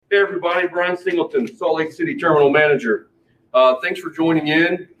Hey everybody, Brian Singleton, Salt Lake City Terminal Manager. Thanks for joining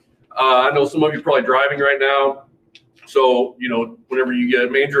in. I know some of you are probably driving right now. So, whenever you get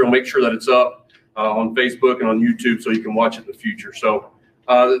it, Andrew will make sure that it's up on Facebook and on YouTube so you can watch it in the future. So,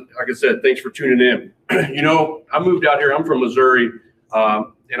 like I said, thanks for tuning in. I moved out here. I'm from Missouri,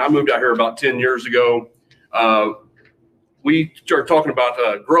 and I moved out here about 10 years ago. We started talking about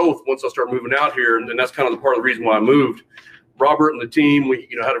growth once I started moving out here, and then that's kind of the part of the reason why I moved. Robert and the team, we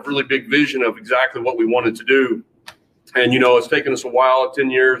had a really big vision of exactly what we wanted to do. And, it's taken us a while, 10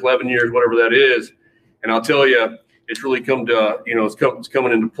 years, 11 years, whatever that is. And I'll tell you, it's really come to, it's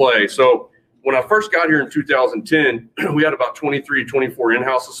coming into play. So when I first got here in 2010, we had about 23, 24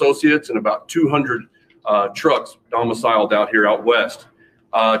 in-house associates and about 200 trucks domiciled out here out west.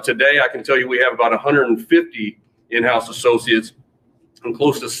 Today, I can tell you we have about 150 in-house associates and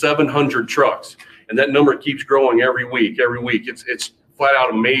close to 700 trucks. And that number keeps growing every week. It's flat out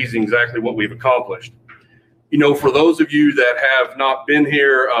amazing exactly what we've accomplished. For those of you that have not been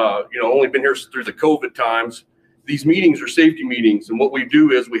here, only been here through the COVID times, these meetings are safety meetings. And what we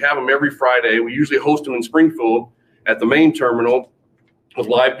do is we have them every Friday. We usually host them in Springfield at the main terminal with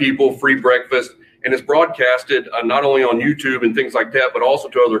live people, free breakfast. And it's broadcasted not only on YouTube and things like that, but also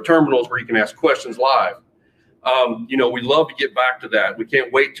to other terminals where you can ask questions live. We love to get back to that. We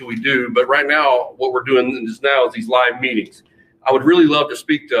can't wait till we do. But right now, what we're doing is these live meetings. I would really love to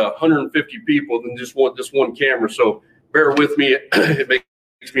speak to 150 people than just one camera. So bear with me. It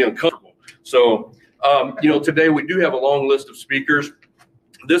makes me uncomfortable. So, today we do have a long list of speakers.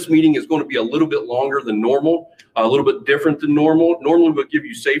 This meeting is going to be a little bit longer than normal, a little bit different than normal. Normally we'll give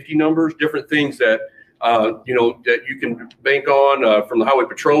you safety numbers, different things that, that you can bank on from the Highway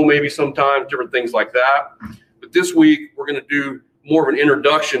Patrol, maybe sometimes, different things like that. But this week, we're going to do more of an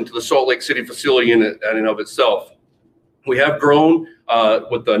introduction to the Salt Lake City facility in and of itself. We have grown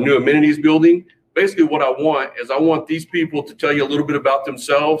with the new amenities building. Basically, what I want these people to tell you a little bit about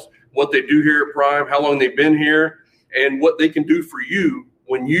themselves, what they do here at Prime, how long they've been here, and what they can do for you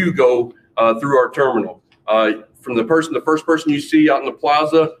when you go through our terminal. From the first person you see out in the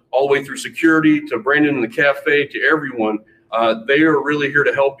plaza, all the way through security to Brandon in the cafe to everyone, they are really here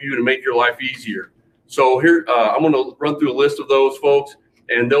to help you to make your life easier. So here, I'm going to run through a list of those folks,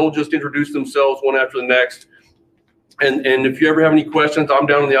 and they'll just introduce themselves one after the next. And if you ever have any questions, I'm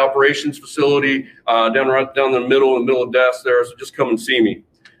down in the operations facility, down in the middle of desk there. So just come and see me.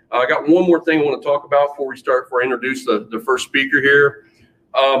 I got one more thing I want to talk about before I introduce the first speaker here.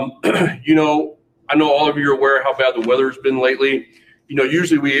 I know all of you are aware how bad the weather has been lately.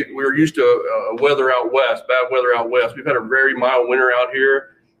 Usually we're used to bad weather out west. We've had a very mild winter out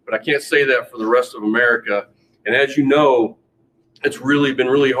here, but I can't say that for the rest of America. And as you know, it's really been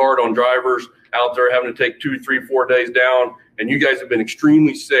really hard on drivers out there having to take 2, 3, 4 days down. And you guys have been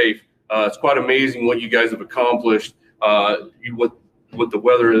extremely safe. It's quite amazing what you guys have accomplished with the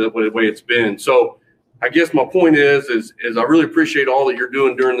weather, the way it's been. So I guess my point is I really appreciate all that you're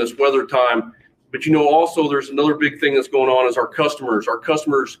doing during this weather time. But also there's another big thing that's going on is our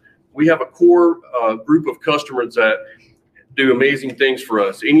customers. We have a core group of customers that do amazing things for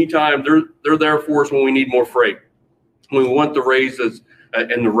us. Anytime they're there for us when we need more freight, when we want the raises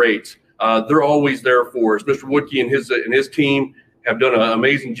and the rates, they're always there for us. Mr. Woodkey and his team have done an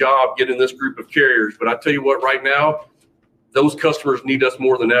amazing job getting this group of carriers. But I tell you what, right now, those customers need us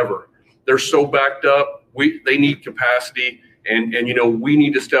more than ever. They're so backed up. They need capacity. And we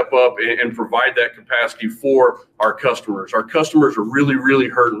need to step up and provide that capacity for our customers. Our customers are really, really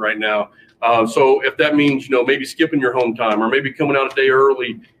hurting right now. So if that means, maybe skipping your home time or maybe coming out a day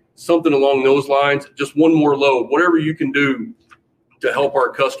early, something along those lines, just one more load, whatever you can do to help our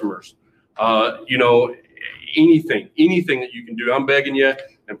customers, anything that you can do, I'm begging you,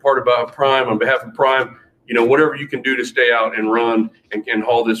 and part about Prime, on behalf of Prime, whatever you can do to stay out and run and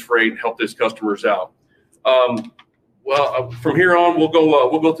haul this freight and help these customers out. From here on, we'll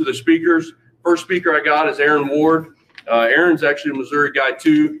go through the speakers. First speaker I got is Aaron Ward. Aaron's actually a Missouri guy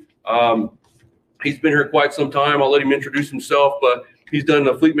too. He's been here quite some time. I'll let him introduce himself, but he's done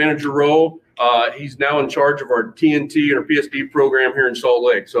the fleet manager role. He's now in charge of our TNT and our PSD program here in Salt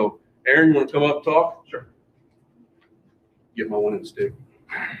Lake. So, Aaron, you want to come up and talk? Sure. Get my one in the stick.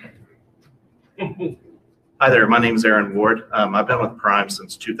 Hi there. My name is Aaron Ward. I've been with Prime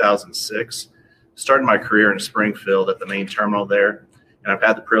since 2006. Started my career in Springfield at the main terminal there, and I've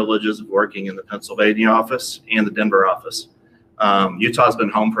had the privileges of working in the Pennsylvania office and the Denver office. Utah's been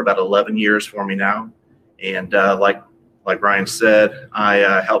home for about 11 years for me now, and like Brian said,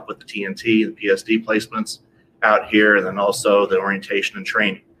 I help with the TNT, the PSD placements out here, and then also the orientation and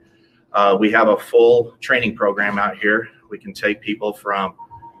training. We have a full training program out here. We can take people from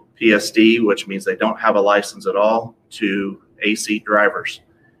PSD, which means they don't have a license at all, to AC drivers.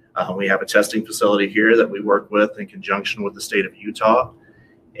 We have a testing facility here that we work with in conjunction with the state of Utah,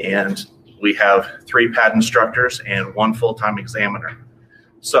 and we have 3 PAD instructors and 1 full-time examiner.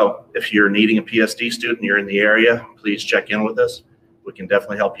 So if you're needing a PSD student, you're in the area, please check in with us. We can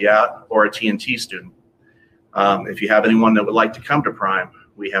definitely help you out, or a TNT student. If you have anyone that would like to come to Prime,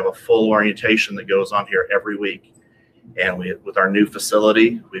 we have a full orientation that goes on here every week. And with our new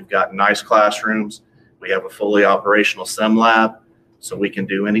facility, we've got nice classrooms. We have a fully operational sim lab, so we can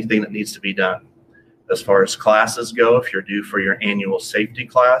do anything that needs to be done. As far as classes go, if you're due for your annual safety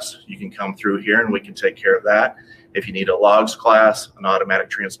class, you can come through here and we can take care of that. If you need a logs class, an automatic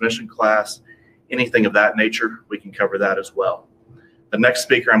transmission class, anything of that nature, we can cover that as well. The next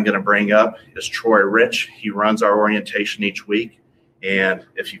speaker I'm going to bring up is Troy Rich. He runs our orientation each week. And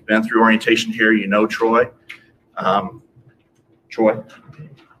if you've been through orientation here, you know Troy. Troy,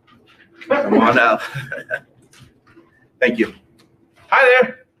 come on up. Thank you. Hi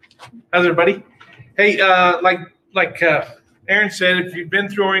there. How's everybody? Hey, like Aaron said, if you've been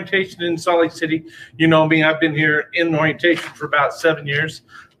through orientation in Salt Lake City, you know me. I've been here in orientation for about 7 years.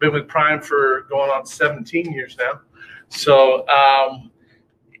 Been with Prime for going on 17 years now. So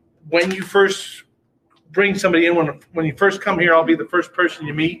when you first bring somebody in, when you first come here, I'll be the first person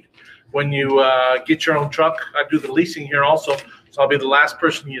you meet. When you get your own truck, I do the leasing here also. So I'll be the last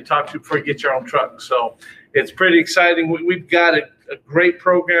person you talk to before you get your own truck. So it's pretty exciting. We've got a great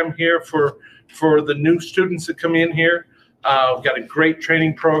program here for the new students that come in here. We've got a great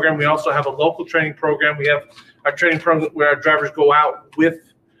training program. We also have a local training program. We have our training program where our drivers go out with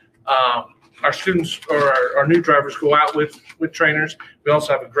our students, or our new drivers go out with trainers. We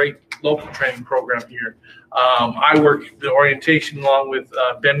also have a great local training program here. I work the orientation along with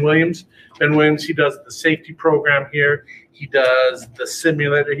Ben Williams. Ben Williams, he does the safety program here. He does the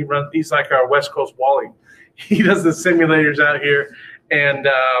simulator. He's like our West Coast Wally. He does the simulators out here. And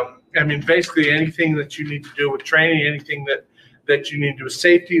I mean, basically anything that you need to do with training, anything that you need to do with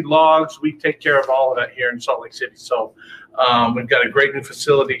safety, logs, we take care of all of that here in Salt Lake City. So we've got a great new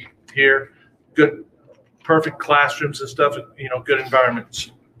facility here, good, perfect classrooms and stuff, good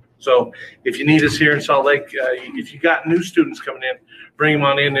environments. So if you need us here in Salt Lake, if you got new students coming in, bring them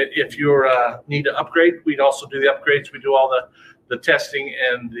on in. If you need to upgrade, we'd also do the upgrades. We do all the testing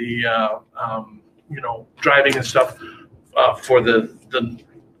and the driving and stuff for the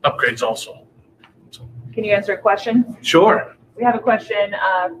upgrades also. So. Can you answer a question? Sure. We have a question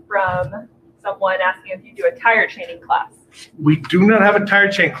from someone asking if you do a tire chaining class. We do not have a tire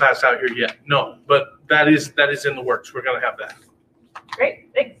chain class out here yet. No, but that is in the works. We're going to have that. Great,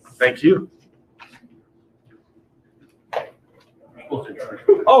 thanks. Thank you.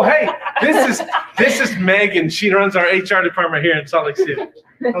 Oh, hey, this is Megan. She runs our HR department here in Salt Lake City.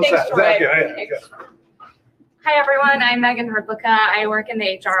 Thanks, Troy. Hi, everyone. I'm Megan Herdlicka. I work in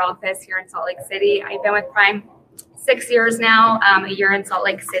the HR office here in Salt Lake City. I've been with Prime 6 years now, a year in Salt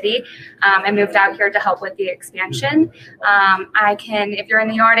Lake City. I moved out here to help with the expansion. If you're in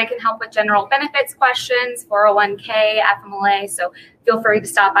the yard, I can help with general benefits questions, 401k, FMLA. So feel free to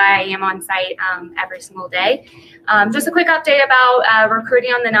stop by. I am on site every single day. Just a quick update about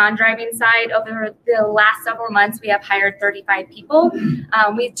recruiting on the non-driving side. Over the last several months, we have hired 35 people.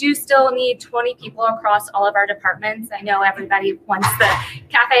 We do still need 20 people across all of our departments. I know everybody wants the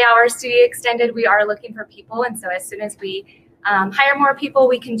cafe hours to be extended. We are looking for people. And so as soon as we hire more people,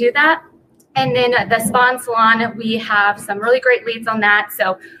 we can do that. And then the spa and salon, we have some really great leads on that.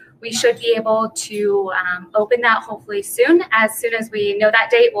 So we should be able to open that hopefully soon. As soon as we know that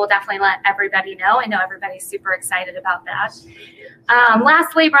date, we'll definitely let everybody know. I know everybody's super excited about that.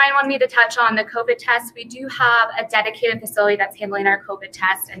 Lastly, Brian wanted me to touch on the COVID test. We do have a dedicated facility that's handling our COVID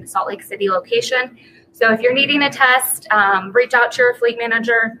test in the Salt Lake City location. So if you're needing a test, reach out to your fleet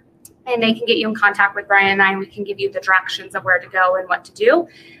manager and they can get you in contact with Brian and I, and we can give you the directions of where to go and what to do.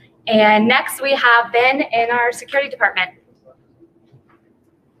 And next we have Ben in our security department.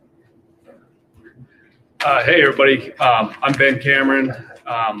 Hey, everybody. I'm Ben Cameron.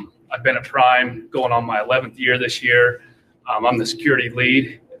 I've been at Prime going on my 11th year this year. I'm the security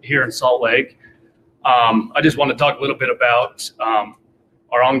lead here in Salt Lake. I just want to talk a little bit about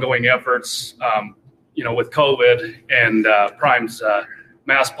our ongoing efforts, with COVID and Prime's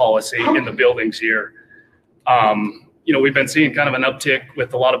mask policy in the buildings here. We've been seeing kind of an uptick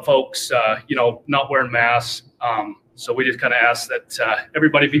with a lot of folks, not wearing masks. So we just kind of ask that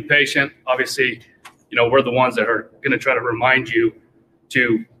everybody be patient. Obviously, we're the ones that are going to try to remind you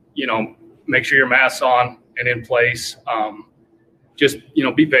to, make sure your mask's on and in place. Just,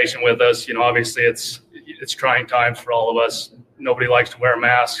 be patient with us. Obviously it's trying times for all of us, nobody likes to wear a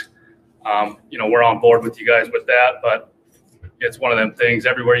mask. We're on board with you guys with that, but it's one of them things.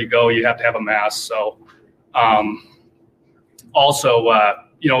 Everywhere you go, you have to have a mask. So also,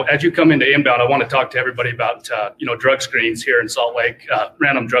 as you come into inbound, I want to talk to everybody about, drug screens here in Salt Lake,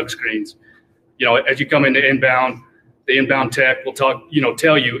 random drug screens. As you come into inbound, the inbound tech will tell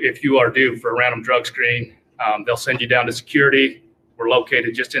you if you are due for a random drug screen. They'll send you down to security. We're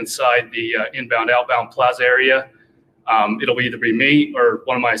located just inside the inbound, outbound plaza area. It'll either be me or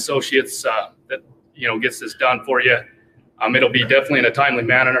one of my associates that, gets this done for you. It'll be definitely in a timely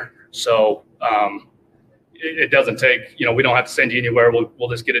manner. So it doesn't take, we don't have to send you anywhere. We'll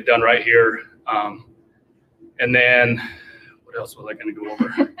just get it done right here. And then what else was I going to go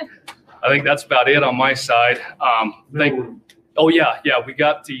over? I think that's about it on my side. We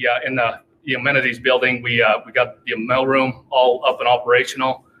got in the amenities building. We got the mail room all up and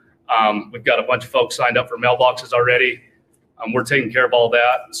operational. We've got a bunch of folks signed up for mailboxes already. We're taking care of all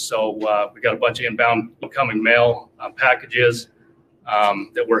that. So we got a bunch of inbound incoming mail packages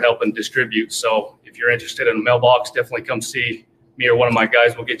that we're helping distribute. So if you're interested in a mailbox, definitely come see me or one of my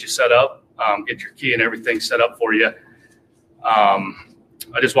guys. We'll get you set up, get your key and everything set up for you.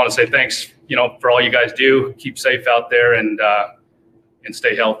 I just want to say thanks, for all you guys do. Keep safe out there and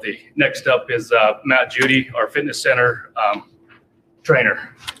stay healthy. Next up is Matt Judy, our fitness center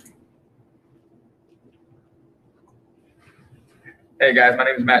trainer. Hey guys, my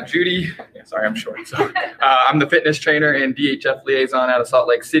name is Matt Judy. Yeah, sorry, I'm short. So I'm the fitness trainer and DHF liaison out of Salt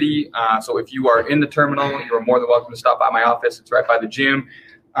Lake City. So if you are in the terminal, you are more than welcome to stop by my office. It's right by the gym.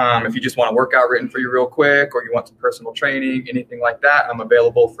 If you just want a workout written for you real quick, or you want some personal training, anything like that, I'm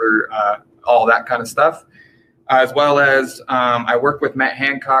available for all that kind of stuff. As well as I work with Matt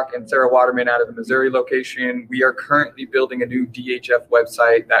Hancock and Sarah Waterman out of the Missouri location. We are currently building a new DHF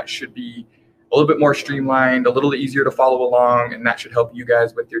website that should be a little bit more streamlined, a little easier to follow along, and that should help you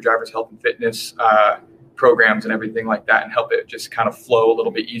guys with your driver's health and fitness programs and everything like that, and help it just kind of flow a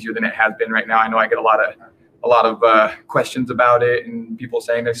little bit easier than it has been right now. I know I get a lot of questions about it, and people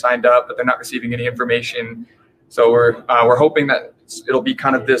saying they're signed up but they're not receiving any information. So we're hoping that it'll be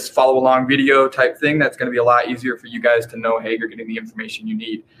kind of this follow along video type thing that's going to be a lot easier for you guys to know, hey, you're getting the information you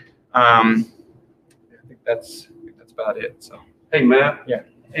need. I think that's about it. So Hey, Matt. Yeah.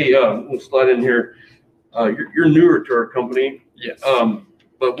 Hey, we'll slide in here. You're newer to our company. Yes.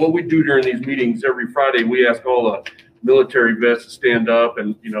 But what we do during these meetings every Friday, we ask all the military vets to stand up,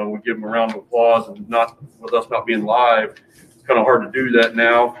 and we give them a round of applause. And not with us not being live, it's kind of hard to do that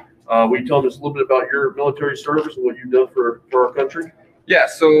now. Will you tell us a little bit about your military service and what you've done for our country? Yeah,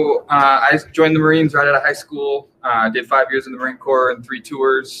 so I joined the Marines right out of high school. Did 5 years in the Marine Corps and 3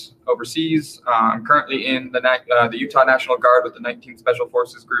 tours overseas. I'm currently in the Utah National Guard with the 19th Special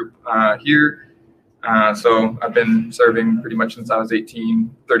Forces Group here. So I've been serving pretty much since I was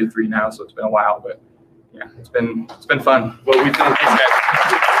 18, 33 now, so it's been a while, but yeah, it's been fun. Well, we thank all of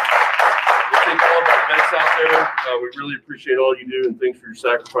our vets out there. We really appreciate all you do, and thanks for your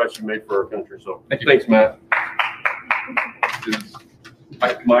sacrifice you made for our country. So thanks, Matt.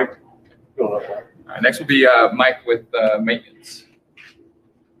 Mike. Go on. Next will be Mike with maintenance.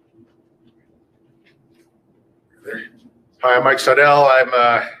 Hi, I'm Mike Seidel. I'm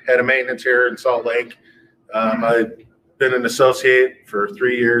head of maintenance here in Salt Lake. I've been an associate for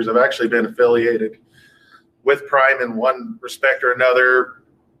 3 years. I've actually been affiliated with Prime in one respect or another,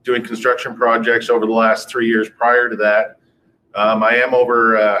 doing construction projects over the last 3 years prior to that. I am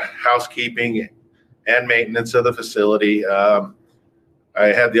over housekeeping and maintenance of the facility. I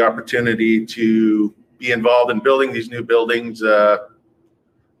had the opportunity to be involved in building these new buildings,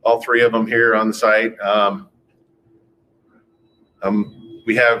 all 3 of them here on the site.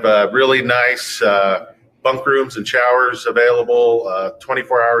 We have really nice bunk rooms and showers available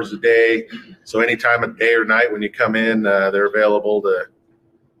 24 hours a day. So any time of day or night when you come in, they're available to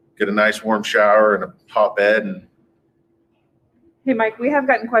get a nice warm shower and a hot bed. And hey, Mike, we have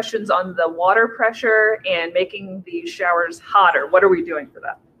gotten questions on the water pressure and making the showers hotter. What are we doing for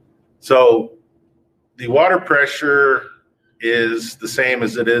that? So the water pressure is the same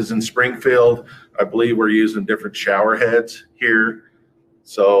as it is in Springfield. I believe we're using different shower heads here,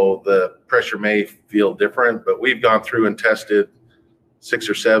 so the pressure may feel different, but we've gone through and tested 6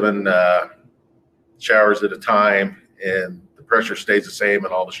 or 7 showers at a time, and the pressure stays the same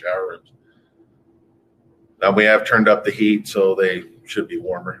in all the shower rooms. Now we have turned up the heat, so they should be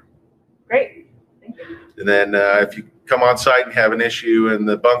warmer. Great. Thank you. And then if you come on site and have an issue in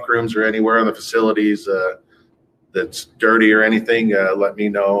the bunk rooms or anywhere in the facilities that's dirty or anything, let me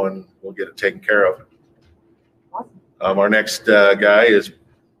know and we'll get it taken care of. Awesome. Our next guy is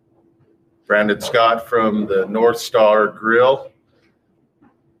Brandon Scott from the North Star Grill.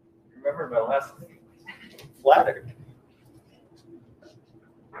 Remember my last name? Flattered.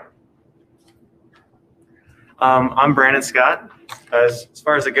 I'm Brandon Scott. As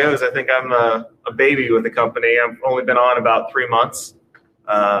far as it goes, I think I'm a baby with the company. I've only been on about 3 months.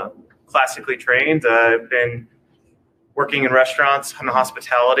 Classically trained. I've been working in restaurants and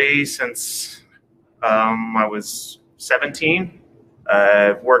hospitality since I was 17.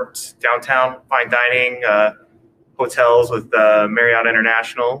 I've worked downtown fine dining, hotels with Marriott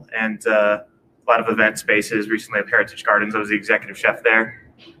International, and a lot of event spaces. Recently at Heritage Gardens, I was the executive chef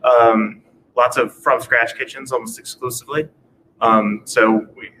there. Lots of from-scratch kitchens, almost exclusively. So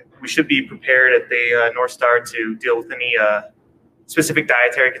we should be prepared at the North Star to deal with any specific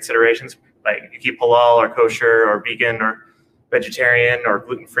dietary considerations, like you keep halal or kosher or vegan or vegetarian or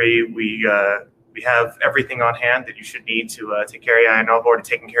gluten-free. We have everything on hand that you should need to take care of. I know I've already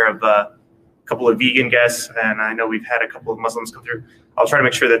taken care of a couple of vegan guests, and I know we've had a couple of Muslims come through. I'll try to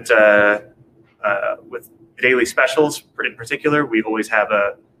make sure that with the daily specials, in particular, we always have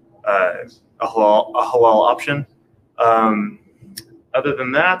a halal option. Other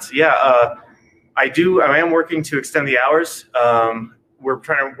than that, I am working to extend the hours. We're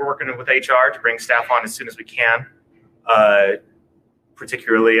working with HR to bring staff on as soon as we can.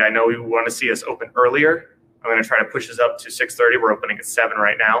 Particularly, I know we want to see us open earlier. I'm going to try to push us up to 6:30. We're opening at 7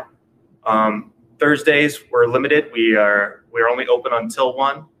 right now. Thursdays we're limited. We're only open until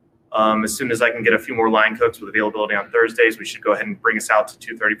 1. As soon as I can get a few more line cooks with availability on Thursdays, we should go ahead and bring us out to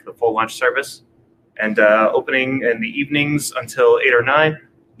 2:30 for the full lunch service. And opening in the evenings until 8 or 9,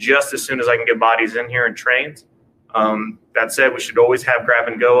 just as soon as I can get bodies in here and trained. That said, we should always have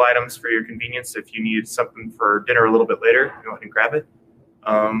grab-and-go items for your convenience. If you need something for dinner a little bit later, go ahead and grab it.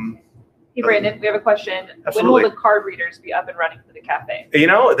 Hey, Brandon, we have a question. Absolutely. When will the card readers be up and running for the cafe?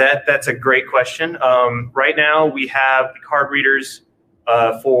 That's a great question. Right now, we have the card readers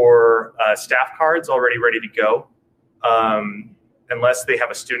for staff cards already ready to go, unless they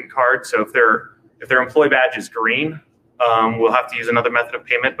have a student card. So if their employee badge is green, we'll have to use another method of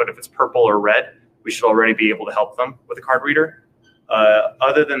payment. But if it's purple or red, we should already be able to help them with a card reader.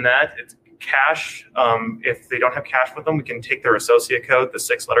 Other than that, it's cash. If they don't have cash with them, we can take their associate code, the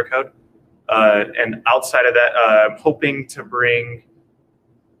 6-letter code. And outside of that, I'm hoping to bring,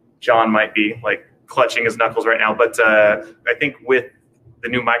 John might be like clutching his knuckles right now, but I think with the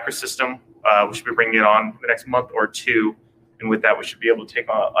new microsystem, we should be bringing it on the next month or 2. And with that, we should be able to take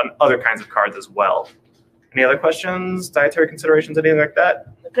on other kinds of cards as well. Any other questions, dietary considerations, anything like that?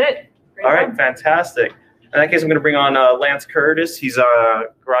 That's it. Great All job. right, fantastic. In that case, I'm going to bring on Lance Curtis. He's a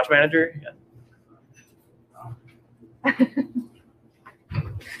garage manager.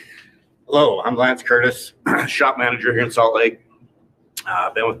 Hello, I'm Lance Curtis, shop manager here in Salt Lake.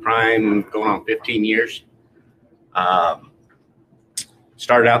 I've been with Prime going on 15 years.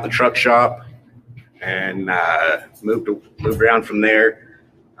 Started out in the truck shop and moved around from there.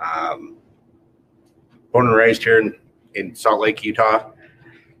 Born and raised here in Salt Lake, Utah.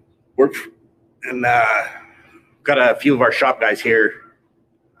 Worked and got a few of our shop guys here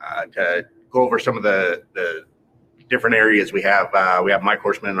to go over some of the different areas we have. We have Mike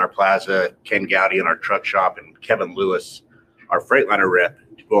Horseman in our plaza, Ken Gowdy in our truck shop, and Kevin Lewis, our Freightliner rep,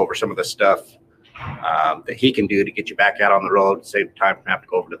 to go over some of the stuff that he can do to get you back out on the road, save time from having to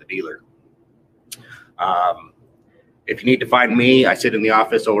go over to the dealer. If you need to find me, I sit in the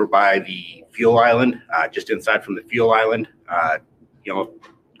office over by the fuel island, just inside from the fuel island.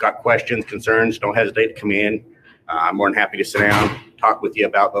 Got questions, concerns, don't hesitate to come in. I'm more than happy to sit down, talk with you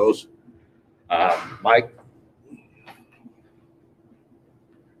about those. Mike?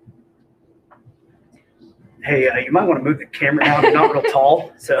 Hey, you might want to move the camera down. I'm not real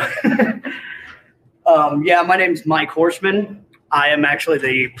tall. So, my name's Mike Horseman. I am actually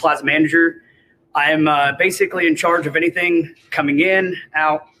the plaza manager. I am basically in charge of anything coming in,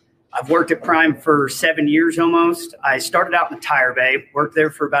 out. I've worked at Prime for 7 years almost. I started out in the tire bay, worked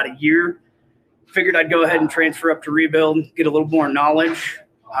there for about a year. Figured I'd go ahead and transfer up to rebuild, get a little more knowledge.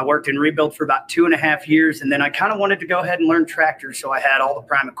 I worked in rebuild for about 2.5 years, and then I kind of wanted to go ahead and learn tractors, so I had all the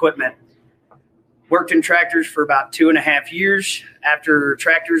Prime equipment. Worked in tractors for about 2.5 years. After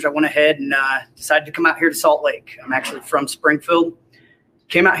tractors, I went ahead and decided to come out here to Salt Lake. I'm actually from Springfield.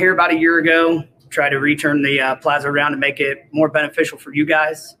 Came out here about a year ago, tried to return the plaza around to make it more beneficial for you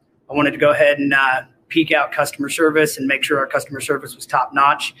guys. I wanted to go ahead and peek out customer service and make sure our customer service was top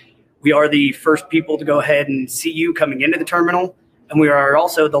notch. We are the first people to go ahead and see you coming into the terminal, and we are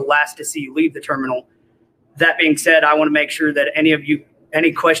also the last to see you leave the terminal. That being said, I want to make sure that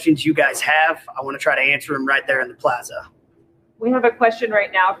any questions you guys have, I want to try to answer them right there in the plaza. We have a question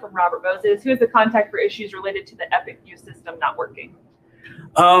right now from Robert Moses. Who is the contact for issues related to the Epic View system not working?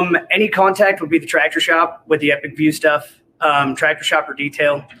 Any contact would be the tractor shop with the Epic View stuff. Tractor shop or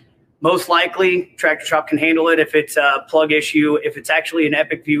detail. Most likely, tractor shop can handle it if it's a plug issue. If it's actually an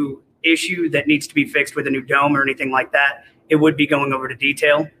Epic View issue that needs to be fixed with a new dome or anything like that, it would be going over to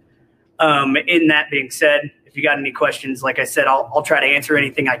detail. In that being said, if you got any questions, like I said, I'll try to answer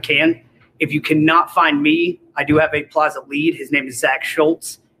anything I can. If you cannot find me, I do have a Plaza lead. His name is Zach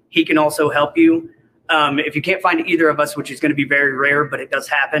Schultz. He can also help you. If you can't find either of us, which is going to be very rare, but it does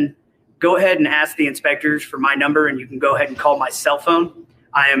happen, go ahead and ask the inspectors for my number, and you can go ahead and call my cell phone.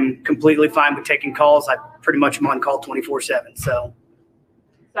 I am completely fine with taking calls. I pretty much am on call 24/7. So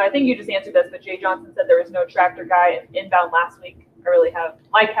I think you just answered this, but Jay Johnson said there was no tractor guy inbound last week. I really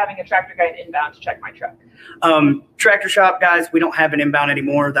like having a tractor guy inbound to check my truck. Tractor shop guys, we don't have an inbound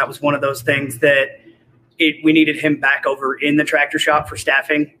anymore. That was one of those things that we needed him back over in the tractor shop for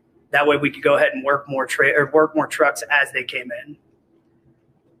staffing. That way we could go ahead and work more trucks as they came in.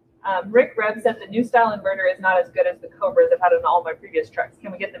 Rick Reb said the new style inverter is not as good as the Cobras I've had on all my previous trucks.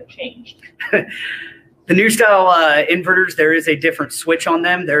 Can we get them changed? The new style inverters, there is a different switch on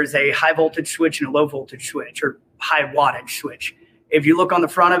them. There's a high voltage switch and a low voltage switch, or high wattage switch. If you look on the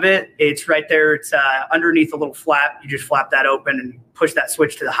front of it, it's right there. It's underneath a little flap. You just flap that open and push that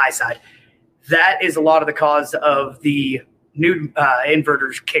switch to the high side. That is a lot of the cause of the new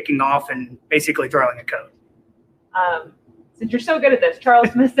inverters kicking off and basically throwing a code. Since you're so good at this,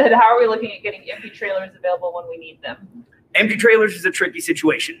 Charles Smith said, how are we looking at getting empty trailers available when we need them? Empty trailers is a tricky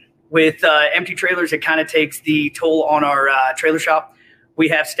situation. With empty trailers, it kind of takes the toll on our trailer shop. We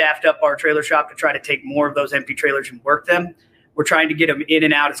have staffed up our trailer shop to try to take more of those empty trailers and work them. We're trying to get them in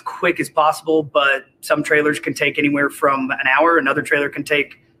and out as quick as possible, but some trailers can take anywhere from an hour. Another trailer can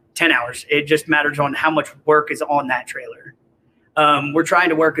take 10 hours. It just matters on how much work is on that trailer. We're trying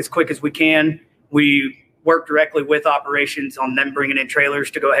to work as quick as we can. We work directly with operations on them bringing in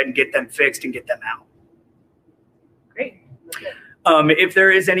trailers to go ahead and get them fixed and get them out. Great. If there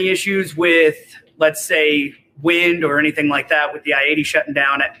is any issues with, let's say, wind or anything like that with the I-80 shutting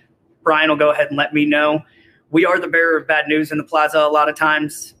down, Brian will go ahead and let me know. We are the bearer of bad news in the plaza a lot of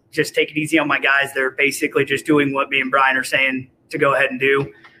times. Just take it easy on my guys. They're basically just doing what me and Brian are saying to go ahead and do.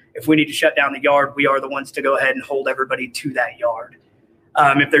 If we need to shut down the yard, we are the ones to go ahead and hold everybody to that yard.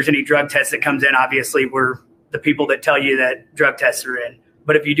 If there's any drug test that comes in, obviously we're the people that tell you that drug tests are in.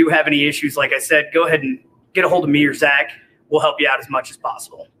 But if you do have any issues, like I said, go ahead and get a hold of me or Zach. We'll help you out as much as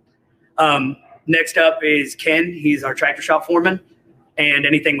possible. Next up is Ken. He's our tractor shop foreman, and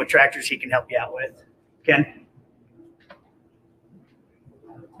anything with tractors he can help you out with. Ken?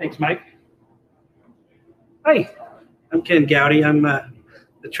 Thanks, Mike. Hi, I'm Ken Gowdy. I'm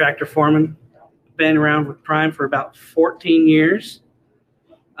the tractor foreman. Been around with Prime for about 14 years.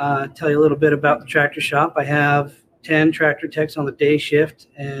 Tell you a little bit about the tractor shop. I have 10 tractor techs on the day shift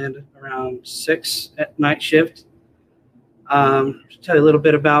and around 6 at night shift. Tell you a little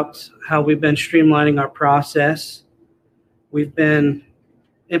bit about how we've been streamlining our process. We've been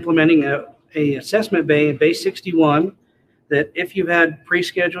implementing a assessment bay, Bay 61, that if you've had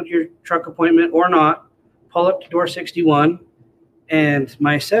pre-scheduled your truck appointment or not, pull up to door 61. And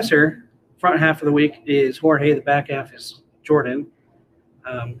my assessor, front half of the week is Jorge, the back half is Jordan.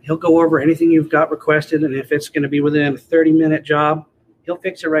 He'll go over anything you've got requested, and if it's going to be within a 30-minute job, he'll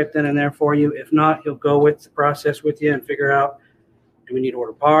fix it right then and there for you. If not, he'll go with the process with you and figure out, do we need to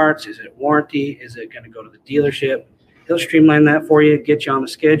order parts? Is it warranty? Is it going to go to the dealership? He'll streamline that for you, get you on the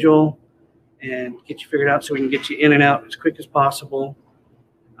schedule, and get you figured out so we can get you in and out as quick as possible.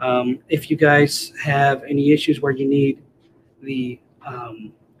 If you guys have any issues where you need the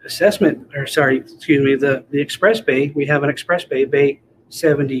the express bay, we have an express bay, Bay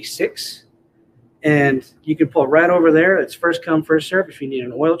 76, and you can pull right over there. It's first come, first serve. If you need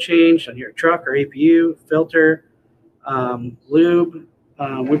an oil change on your truck or APU, filter, lube.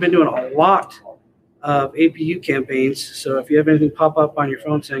 We've been doing a lot of APU campaigns, so if you have anything pop up on your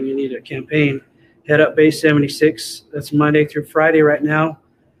phone saying you need a campaign, head up Bay 76. That's Monday through Friday right now.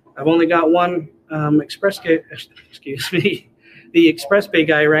 I've only got one the express bay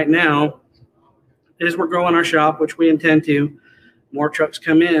guy right now. As we're growing our shop, which we intend to, more trucks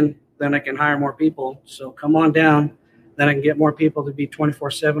come in, then I can hire more people. So come on down, then I can get more people to be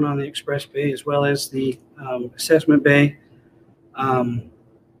 24/7 on the express bay as well as the assessment bay.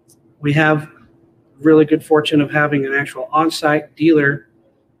 We have really good fortune of having an actual on-site dealer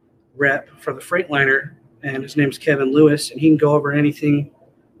rep for the Freightliner, and his name is Kevin Lewis, and he can go over anything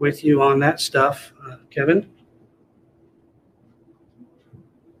with you on that stuff. Kevin?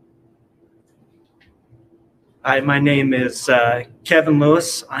 Hi, my name is Kevin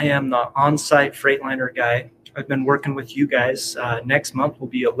Lewis. I am the on-site Freightliner guy. I've been working with you guys. Next month will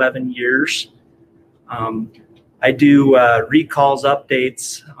be 11 years. I do recalls,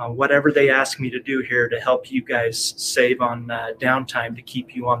 updates, whatever they ask me to do here to help you guys save on downtime to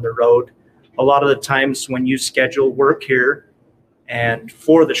keep you on the road. A lot of the times when you schedule work here and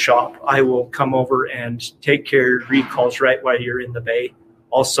for the shop, I will come over and take care of recalls right while you're in the bay.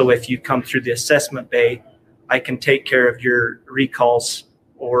 Also, if you come through the assessment bay, I can take care of your recalls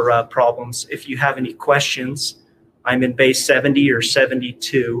or problems. If you have any questions, I'm in bay 70 or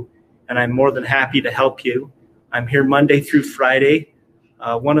 72, and I'm more than happy to help you. I'm here Monday through Friday.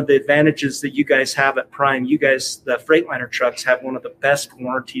 One of the advantages that you guys have at Prime, you guys, the Freightliner trucks, have one of the best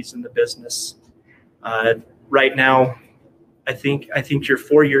warranties in the business. Right now, I think you're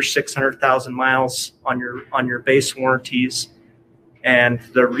 4 years, 600,000 miles on your base warranties, and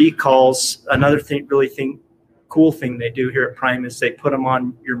the recalls. Another cool thing they do here at Prime is they put them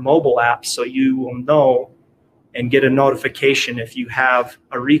on your mobile app, so you will know and get a notification if you have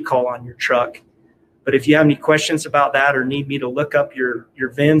a recall on your truck. But if you have any questions about that or need me to look up your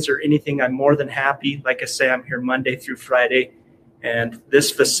VINs or anything, I'm more than happy. Like I say, I'm here Monday through Friday, and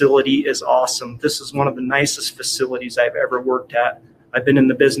this facility is awesome. This is one of the nicest facilities I've ever worked at. I've been in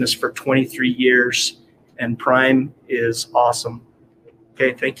the business for 23 years, and Prime is awesome.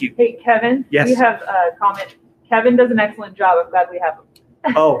 Okay, thank you. Hey, Kevin. Yes. We have a comment. Kevin does an excellent job. I'm glad we have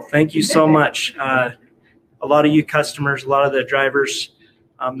him. Oh, thank you so much. A lot of you customers, a lot of the drivers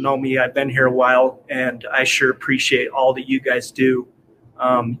know me. I've been here a while, and I sure appreciate all that you guys do.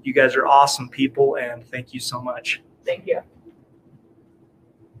 You guys are awesome people, and thank you so much. Thank you.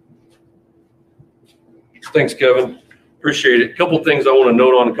 Thanks, Kevin. Appreciate it. A couple of things I want to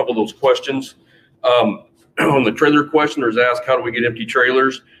note on a couple of those questions. On the trailer question, there's asked, how do we get empty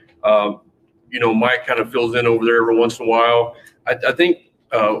trailers? Mike kind of fills in over there every once in a while. I think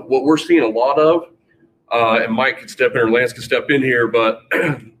what we're seeing a lot of, and Mike can step in or Lance can step in here, but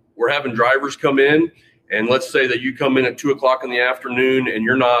we're having drivers come in, and let's say that you come in at 2:00 in the afternoon and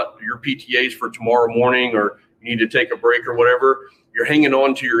your PTAs for tomorrow morning, or you need to take a break or whatever, you're hanging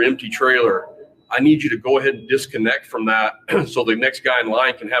on to your empty trailer. I need you to go ahead and disconnect from that so the next guy in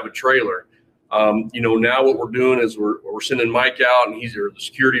line can have a trailer. Now what we're doing is we're sending Mike out, and he's or the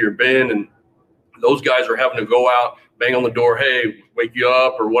security or Ben, and those guys are having to go out, bang on the door, hey, wake you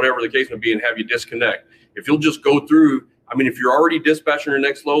up, or whatever the case may be, and have you disconnect. If you'll just go through, if you're already dispatching your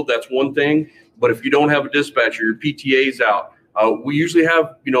next load, that's one thing. But if you don't have a dispatcher, your PTA's out. We usually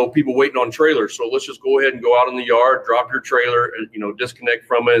have, people waiting on trailers. So let's just go ahead and go out in the yard, drop your trailer, and, disconnect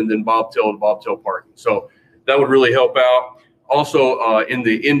from it, and then bobtail to bobtail parking. So that would really help out. Also, in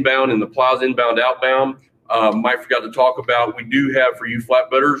the inbound, in the plaza inbound, outbound, Mike forgot to talk about, we do have, for you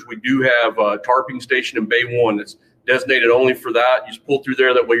flatbedders, we do have a tarping station in Bay 1 that's designated only for that. You just pull through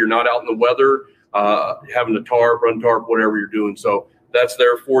there. That way you're not out in the weather, having to tarp, run tarp, whatever you're doing. So that's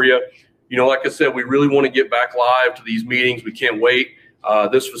there for you. Like I said, we really want to get back live to these meetings. We can't wait.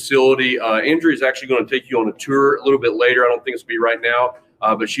 This facility, Andrea is actually going to take you on a tour a little bit later. I don't think it's going to be right now,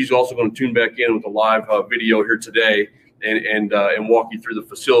 but she's also going to tune back in with a live video here today and walk you through the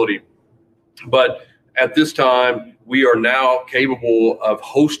facility. But at this time, we are now capable of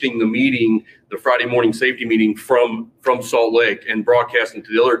hosting the meeting, the Friday morning safety meeting from Salt Lake, and broadcasting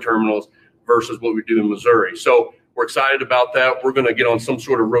to the other terminals versus what we do in Missouri. So we're excited about that. We're going to get on some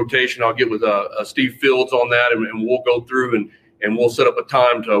sort of rotation. I'll get with Steve Fields on that, and we'll go through and we'll set up a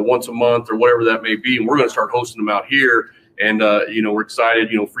time to once a month or whatever that may be. And we're going to start hosting them out here. And, we're excited,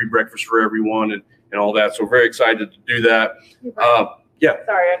 free breakfast for everyone and all that. So very excited to do that. Yeah.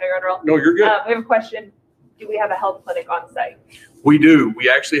 Sorry, I know you're on roll. No, you're good. We have a question. Do we have a health clinic on site? We do. We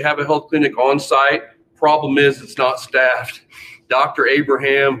actually have a health clinic on site. Problem is, it's not staffed. Dr.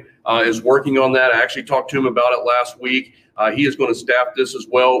 Abraham is working on that. I actually talked to him about it last week. He is going to staff this as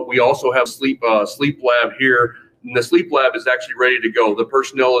well. We also have sleep lab here, and the sleep lab is actually ready to go. The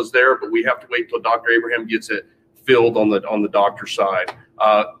personnel is there, but we have to wait until Dr. Abraham gets it filled on the doctor's side.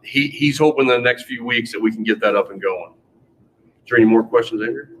 He's hoping in the next few weeks that we can get that up and going. Is there any more questions,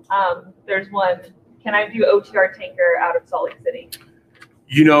 Andrew? There's one. Can I do OTR tanker out of Salt Lake City?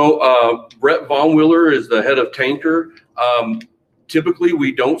 Brett Von Willer is the head of tanker. Typically,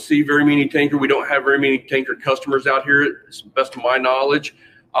 we don't see very many tanker. We don't have very many tanker customers out here, to the best of my knowledge.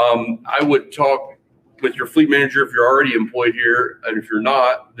 I would talk with your fleet manager if you're already employed here, and if you're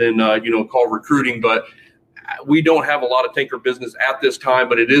not, then call recruiting. But we don't have a lot of tanker business at this time,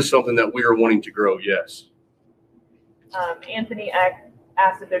 but it is something that we are wanting to grow. Yes. Anthony Eck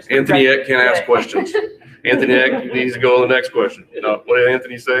asked if there's. Anthony Eck can't ask questions. Anthony Eck needs to go on the next question. What did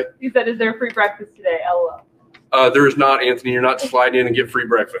Anthony say? He said, "Is there free breakfast today?" LOL. There is not, Anthony. You're not to slide in and get free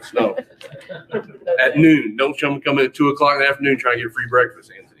breakfast. No. At noon. Don't come in at 2 o'clock in the afternoon trying to get free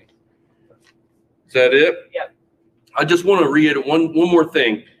breakfast, Anthony. Is that it? Yep. I just want to reiterate one more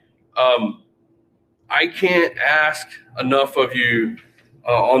thing. I can't ask enough of you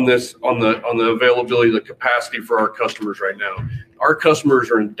on the availability, the capacity for our customers right now. Our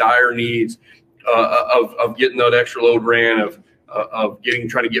customers are in dire needs of getting that extra load ran, of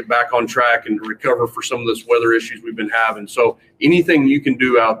trying to get back on track and recover for some of this weather issues we've been having. So anything you can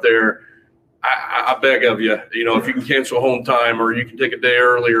do out there, I beg of you, if you can cancel home time or you can take a day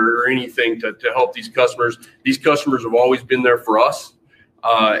earlier or anything to help these customers. These customers have always been there for us,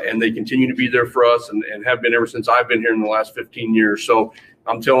 and they continue to be there for us and have been ever since I've been here in the last 15 years. So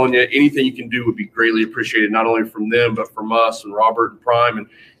I'm telling you, anything you can do would be greatly appreciated, not only from them, but from us and Robert and Prime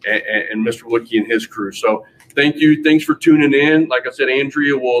and Mr. Woodkey and his crew. So thank you. Thanks for tuning in. Like I said,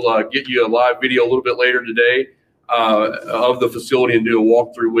 Andrea will get you a live video a little bit later today of the facility and do a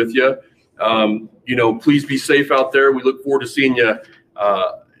walkthrough with you. Please be safe out there. We look forward to seeing you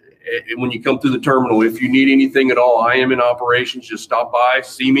when you come through the terminal. If you need anything at all, I am in operations. Just stop by,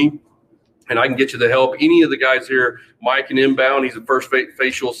 see me, and I can get you the help. Any of the guys here, Mike and Inbound, he's the first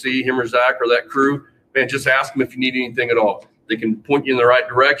face you'll see, him or Zach or that crew. Man, just ask them if you need anything at all. They can point you in the right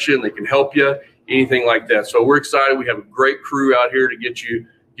direction. They can help you, anything like that. So we're excited. We have a great crew out here to get you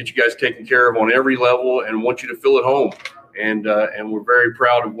guys taken care of on every level and want you to feel at home. And we're very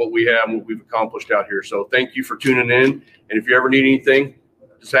proud of what we have and what we've accomplished out here. So thank you for tuning in. And if you ever need anything,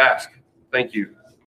 just ask. Thank you.